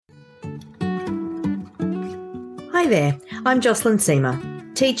Hi there, I'm Jocelyn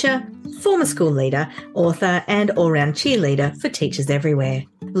Seamer, teacher, former school leader, author and all-round cheerleader for teachers everywhere.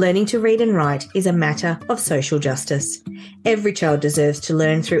 Learning to read and write is a matter of social justice. Every child deserves to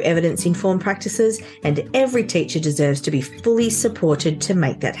learn through evidence-informed practices, and every teacher deserves to be fully supported to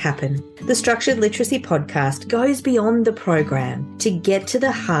make that happen. The Structured Literacy Podcast goes beyond the program to get to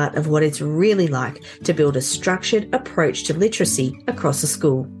the heart of what it's really like to build a structured approach to literacy across a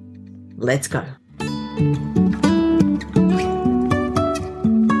school. Let's go.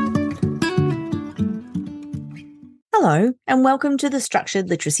 Hello, and welcome to the Structured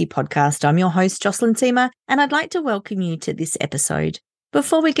Literacy Podcast. I'm your host, Jocelyn Seamer, and I'd like to welcome you to this episode.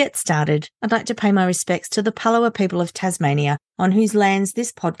 Before we get started, I'd like to pay my respects to the Palawa people of Tasmania, on whose lands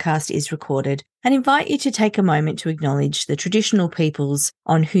this podcast is recorded, and invite you to take a moment to acknowledge the traditional peoples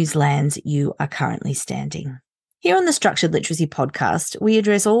on whose lands you are currently standing. Here on the Structured Literacy Podcast, we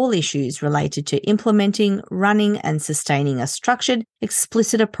address all issues related to implementing, running, and sustaining a structured,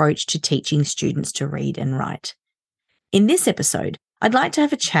 explicit approach to teaching students to read and write. In this episode, I'd like to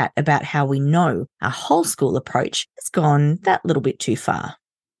have a chat about how we know our whole school approach has gone that little bit too far.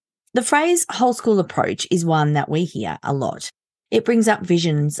 The phrase whole school approach is one that we hear a lot. It brings up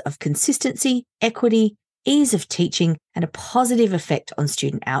visions of consistency, equity, ease of teaching, and a positive effect on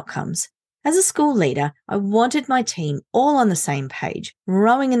student outcomes. As a school leader, I wanted my team all on the same page,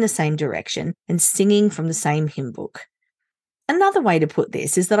 rowing in the same direction, and singing from the same hymn book. Another way to put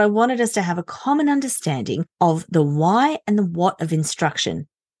this is that I wanted us to have a common understanding of the why and the what of instruction,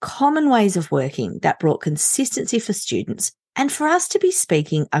 common ways of working that brought consistency for students, and for us to be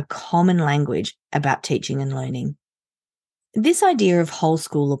speaking a common language about teaching and learning. This idea of whole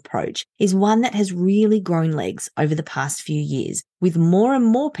school approach is one that has really grown legs over the past few years, with more and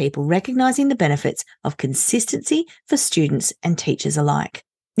more people recognising the benefits of consistency for students and teachers alike.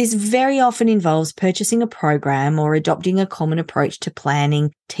 This very often involves purchasing a program or adopting a common approach to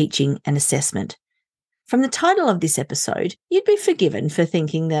planning, teaching, and assessment. From the title of this episode, you'd be forgiven for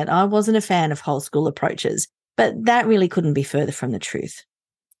thinking that I wasn't a fan of whole school approaches, but that really couldn't be further from the truth.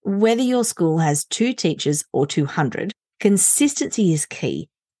 Whether your school has 2 teachers or 200, consistency is key,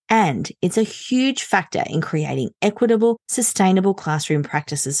 and it's a huge factor in creating equitable, sustainable classroom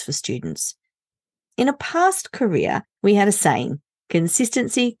practices for students. In a past career, we had a saying,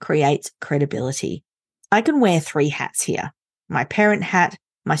 consistency creates credibility. I can wear 3 hats here, my parent hat,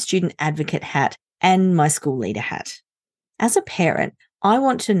 my student advocate hat, and my school leader hat. As a parent, I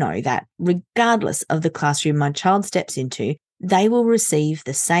want to know that regardless of the classroom my child steps into, they will receive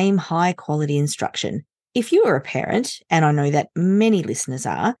the same high quality instruction. If you are a parent, and I know that many listeners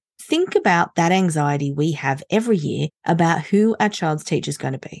are, think about that anxiety we have every year about who our child's teacher is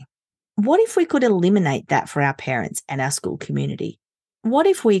going to be. What if we could eliminate that for our parents and our school community? What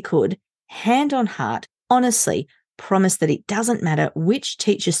if we could, hand on heart, honestly promise that it doesn't matter which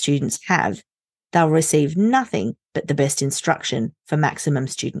teacher students have, they'll receive nothing but the best instruction for maximum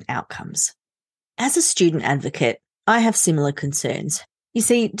student outcomes? As a student advocate, I have similar concerns. You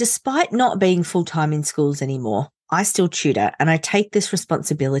see, despite not being full-time in schools anymore, I still tutor and I take this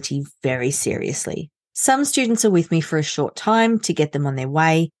responsibility very seriously. Some students are with me for a short time to get them on their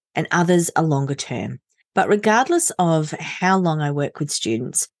way, and others are longer term. But regardless of how long I work with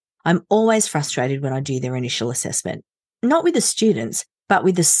students, I'm always frustrated when I do their initial assessment. Not with the students, but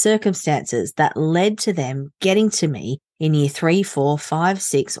with the circumstances that led to them getting to me in year 3, 4, 5,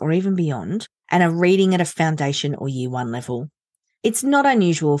 6, or even beyond, and are reading at a foundation or year 1 level. It's not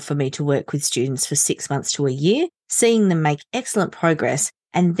unusual for me to work with students for 6 months to a year, seeing them make excellent progress,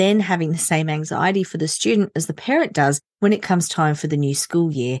 and then having the same anxiety for the student as the parent does when it comes time for the new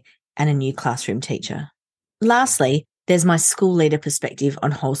school year and a new classroom teacher. Lastly, there's my school leader perspective on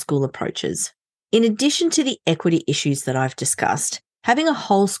whole school approaches. In addition to the equity issues that I've discussed, having a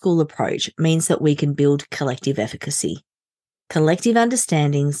whole school approach means that we can build collective efficacy. Collective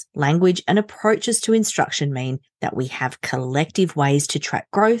understandings, language, and approaches to instruction mean that we have collective ways to track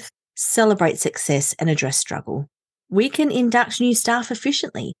growth, celebrate success, and address struggle. We can induct new staff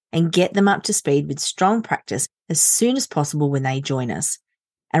efficiently and get them up to speed with strong practice as soon as possible when they join us.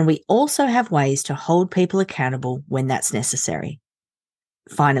 And we also have ways to hold people accountable when that's necessary.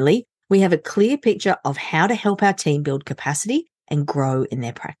 Finally, we have a clear picture of how to help our team build capacity and grow in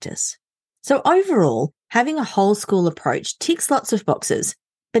their practice. So overall, having a whole school approach ticks lots of boxes,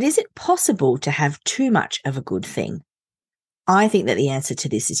 but is it possible to have too much of a good thing? I think that the answer to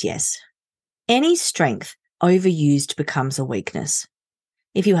this is yes. Any strength overused becomes a weakness.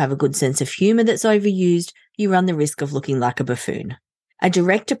 If you have a good sense of humour that's overused, you run the risk of looking like a buffoon. A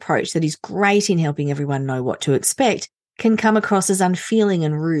direct approach that is great in helping everyone know what to expect can come across as unfeeling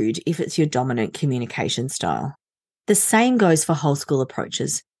and rude if it's your dominant communication style. The same goes for whole school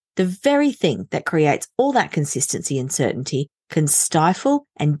approaches. The very thing that creates all that consistency and certainty can stifle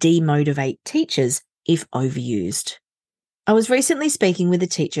and demotivate teachers if overused. I was recently speaking with a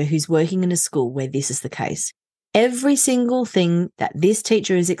teacher who's working in a school where this is the case. Every single thing that this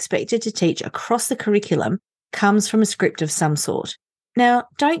teacher is expected to teach across the curriculum comes from a script of some sort. Now,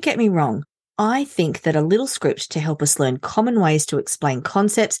 don't get me wrong. I think that a little script to help us learn common ways to explain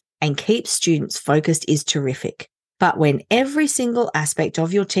concepts and keep students focused is terrific. But when every single aspect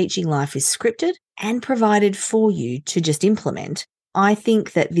of your teaching life is scripted and provided for you to just implement, I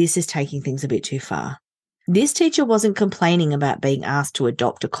think that this is taking things a bit too far. This teacher wasn't complaining about being asked to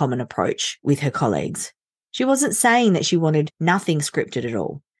adopt a common approach with her colleagues. She wasn't saying that she wanted nothing scripted at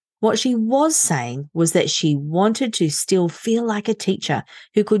all. What she was saying was that she wanted to still feel like a teacher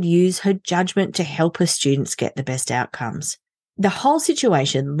who could use her judgment to help her students get the best outcomes. The whole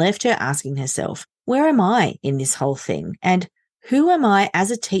situation left her asking herself, where am I in this whole thing? And who am I as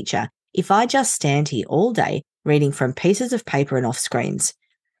a teacher if I just stand here all day reading from pieces of paper and off screens?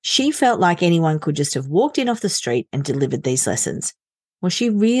 She felt like anyone could just have walked in off the street and delivered these lessons. Was she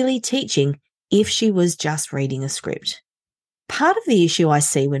really teaching if she was just reading a script? Part of the issue I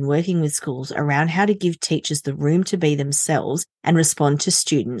see when working with schools around how to give teachers the room to be themselves and respond to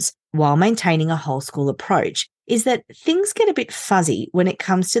students while maintaining a whole school approach is that things get a bit fuzzy when it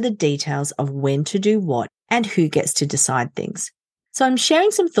comes to the details of when to do what and who gets to decide things. So I'm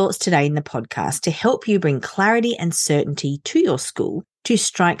sharing some thoughts today in the podcast to help you bring clarity and certainty to your school to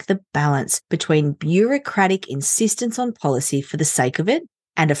strike the balance between bureaucratic insistence on policy for the sake of it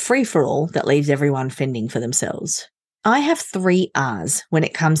and a free-for-all that leaves everyone fending for themselves. I have 3 R's when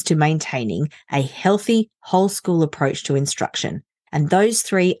it comes to maintaining a healthy whole school approach to instruction, and those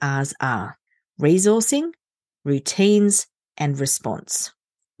 3 R's are resourcing, routines, and response.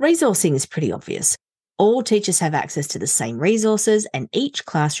 Resourcing is pretty obvious. All teachers have access to the same resources, and each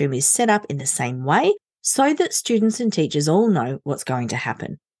classroom is set up in the same way so that students and teachers all know what's going to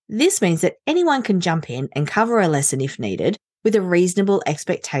happen. This means that anyone can jump in and cover a lesson if needed, with a reasonable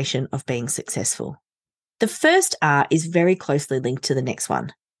expectation of being successful. The first R is very closely linked to the next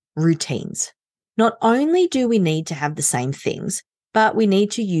one, routines. Not only do we need to have the same things, but we need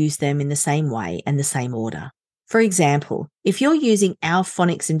to use them in the same way and the same order. For example, if you're using our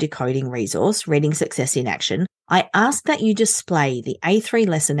phonics and decoding resource, Reading Success in Action, I ask that you display the A3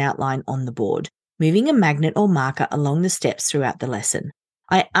 lesson outline on the board, moving a magnet or marker along the steps throughout the lesson.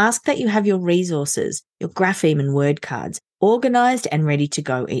 I ask that you have your resources, your grapheme and word cards, organised and ready to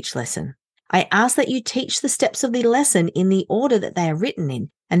go each lesson. I ask that you teach the steps of the lesson in the order that they are written in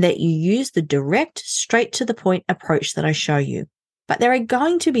and that you use the direct, straight-to-the-point approach that I show you. But there are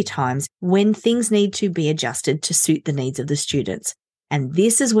going to be times when things need to be adjusted to suit the needs of the students. And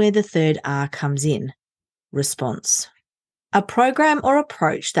this is where the third R comes in, response. A program or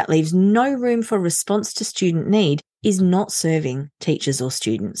approach that leaves no room for response to student need is not serving teachers or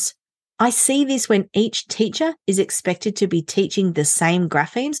students. I see this when each teacher is expected to be teaching the same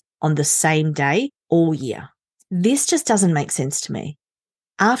graphemes on the same day all year. This just doesn't make sense to me.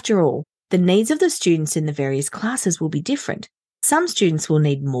 After all, the needs of the students in the various classes will be different. Some students will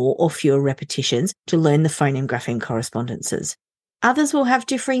need more or fewer repetitions to learn the phoneme-grapheme correspondences. Others will have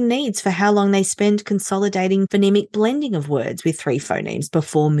differing needs for how long they spend consolidating phonemic blending of words with 3 phonemes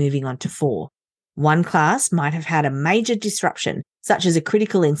before moving on to 4. One class might have had a major disruption, such as a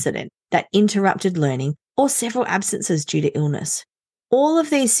critical incident that interrupted learning or several absences due to illness. All of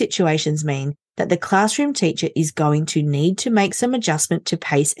these situations mean that the classroom teacher is going to need to make some adjustment to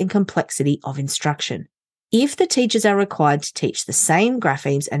pace and complexity of instruction. If the teachers are required to teach the same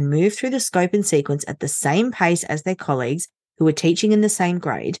graphemes and move through the scope and sequence at the same pace as their colleagues who are teaching in the same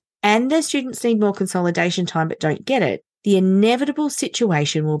grade, and their students need more consolidation time but don't get it, the inevitable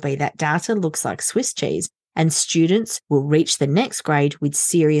situation will be that data looks like Swiss cheese and students will reach the next grade with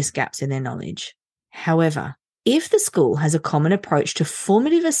serious gaps in their knowledge. However, if the school has a common approach to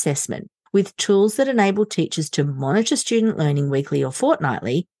formative assessment with tools that enable teachers to monitor student learning weekly or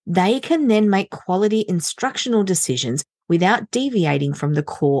fortnightly, they can then make quality instructional decisions without deviating from the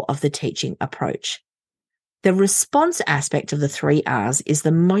core of the teaching approach. The response aspect of the 3 R's is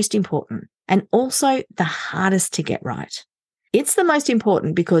the most important and also the hardest to get right. It's the most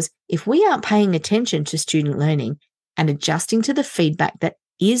important because if we aren't paying attention to student learning and adjusting to the feedback that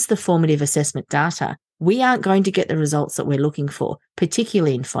is the formative assessment data, we aren't going to get the results that we're looking for,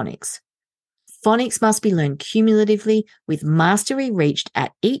 particularly in phonics. Phonics must be learned cumulatively with mastery reached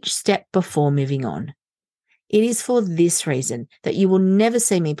at each step before moving on. It is for this reason that you will never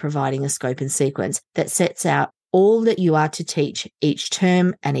see me providing a scope and sequence that sets out all that you are to teach each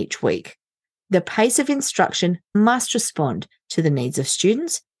term and each week. The pace of instruction must respond to the needs of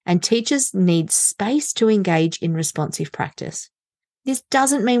students, and teachers need space to engage in responsive practice. This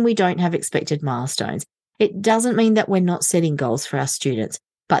doesn't mean we don't have expected milestones. It doesn't mean that we're not setting goals for our students,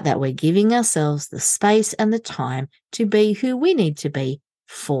 but that we're giving ourselves the space and the time to be who we need to be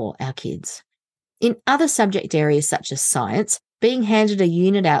for our kids. In other subject areas such as science, being handed a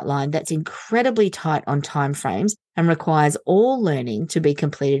unit outline that's incredibly tight on timeframes and requires all learning to be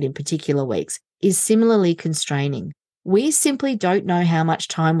completed in particular weeks is similarly constraining. We simply don't know how much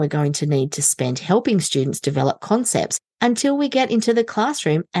time we're going to need to spend helping students develop concepts until we get into the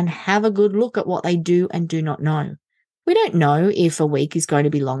classroom and have a good look at what they do and do not know. We don't know if a week is going to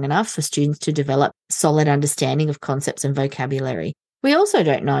be long enough for students to develop solid understanding of concepts and vocabulary. We also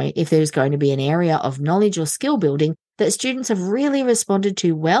don't know if there's going to be an area of knowledge or skill building that students have really responded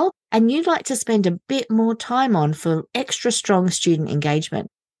to well and you'd like to spend a bit more time on for extra strong student engagement.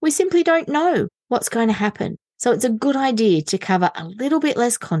 We simply don't know what's going to happen. So it's a good idea to cover a little bit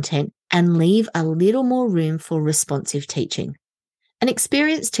less content and leave a little more room for responsive teaching. An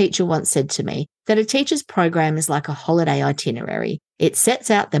experienced teacher once said to me that a teacher's program is like a holiday itinerary. It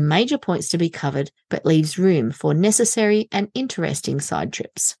sets out the major points to be covered, but leaves room for necessary and interesting side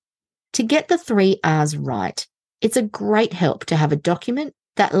trips. To get the 3 R's right, it's a great help to have a document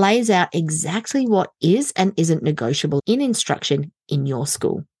that lays out exactly what is and isn't negotiable in instruction in your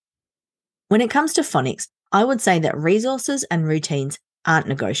school. When it comes to phonics, I would say that resources and routines aren't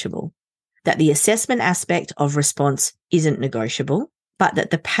negotiable, that the assessment aspect of response isn't negotiable, but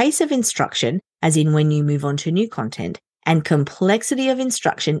that the pace of instruction, as in when you move on to new content, and complexity of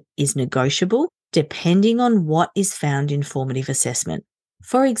instruction is negotiable depending on what is found in formative assessment.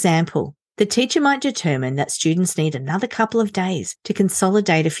 For example, the teacher might determine that students need another couple of days to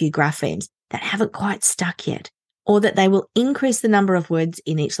consolidate a few graphemes that haven't quite stuck yet, or that they will increase the number of words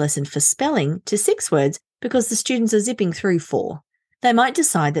in each lesson for spelling to 6 words because the students are zipping through 4. They might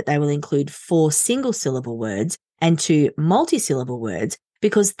decide that they will include 4 single-syllable words and 2 multi-syllable words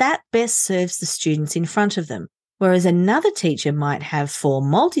because that best serves the students in front of them, whereas another teacher might have 4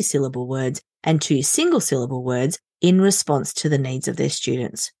 multi-syllable words and 2 single-syllable words in response to the needs of their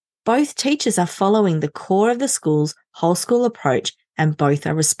students. Both teachers are following the core of the school's whole school approach and both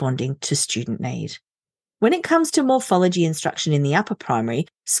are responding to student need. When it comes to morphology instruction in the upper primary,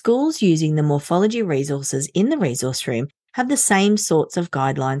 schools using the morphology resources in the resource room have the same sorts of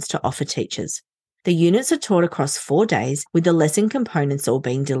guidelines to offer teachers. The units are taught across 4 days with the lesson components all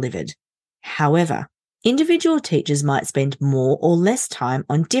being delivered. However, individual teachers might spend more or less time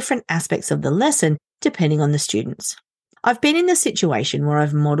on different aspects of the lesson depending on the students. I've been in the situation where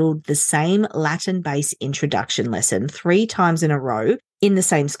I've modelled the same Latin base introduction lesson 3 times in a row in the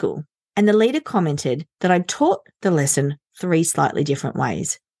same school. And the leader commented that I'd taught the lesson 3 slightly different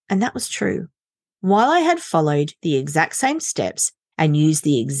ways. And that was true. While I had followed the exact same steps and used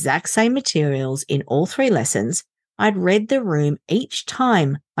the exact same materials in all 3 lessons, I'd read the room each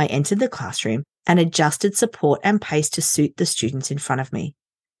time I entered the classroom and adjusted support and pace to suit the students in front of me.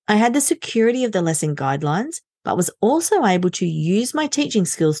 I had the security of the lesson guidelines, but was also able to use my teaching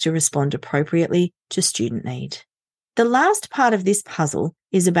skills to respond appropriately to student need. The last part of this puzzle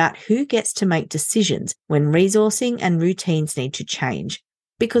is about who gets to make decisions when resourcing and routines need to change,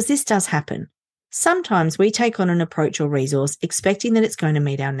 because this does happen. Sometimes we take on an approach or resource expecting that it's going to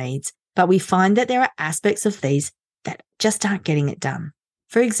meet our needs, but we find that there are aspects of these that just aren't getting it done.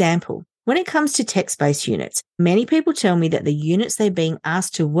 For example, when it comes to text-based units, many people tell me that the units they're being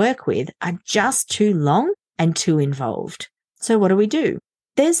asked to work with are just too long and too involved. So what do?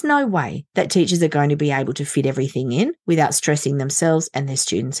 There's no way that teachers are going to be able to fit everything in without stressing themselves and their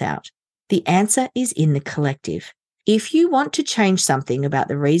students out. The answer is in the collective. If you want to change something about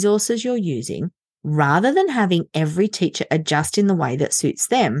the resources you're using, rather than having every teacher adjust in the way that suits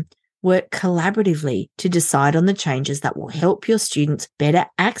them, work collaboratively to decide on the changes that will help your students better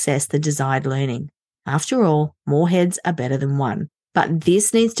access the desired learning. After all, more heads are better than one. But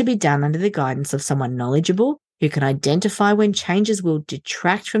this needs to be done under the guidance of someone knowledgeable who can identify when changes will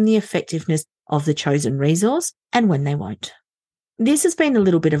detract from the effectiveness of the chosen resource and when they won't. This has been a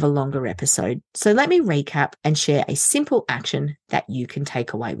little bit of a longer episode, so let me recap and share a simple action that you can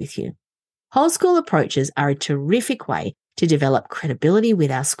take away with you. Whole school approaches are a terrific way to develop credibility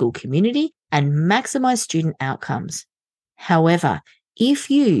with our school community and maximize student outcomes. However, if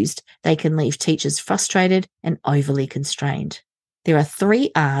used, they can leave teachers frustrated and overly constrained. There are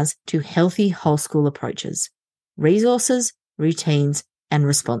 3 R's to healthy whole school approaches: resources, routines, and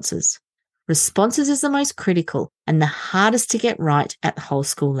responses. Responses is the most critical and the hardest to get right at the whole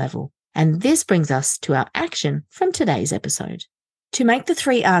school level. And this brings us to our action from today's episode. To make the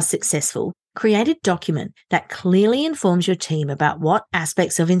 3 R's successful, create a document that clearly informs your team about what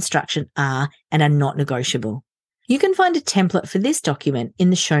aspects of instruction are and are not negotiable. You can find a template for this document in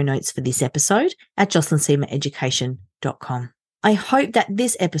the show notes for this episode at joslinsemaeducation.com. I hope that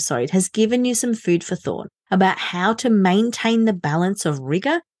this episode has given you some food for thought about how to maintain the balance of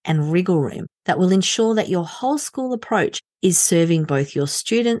rigor and wriggle room that will ensure that your whole school approach is serving both your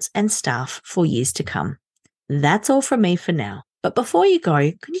students and staff for years to come. That's all from me for now. But before you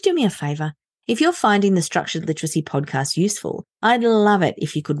go, could you do me a favor? If you're finding the Structured Literacy podcast useful, I'd love it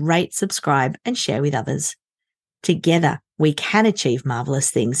if you could rate, subscribe, and share with others. Together, we can achieve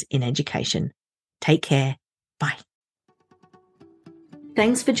marvelous things in education. Take care. Bye.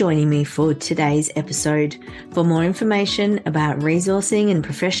 Thanks for joining me for today's episode. For more information about resourcing and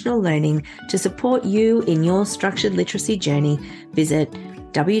professional learning to support you in your structured literacy journey, visit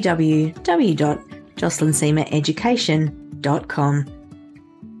www.joslinsemaeducation.com.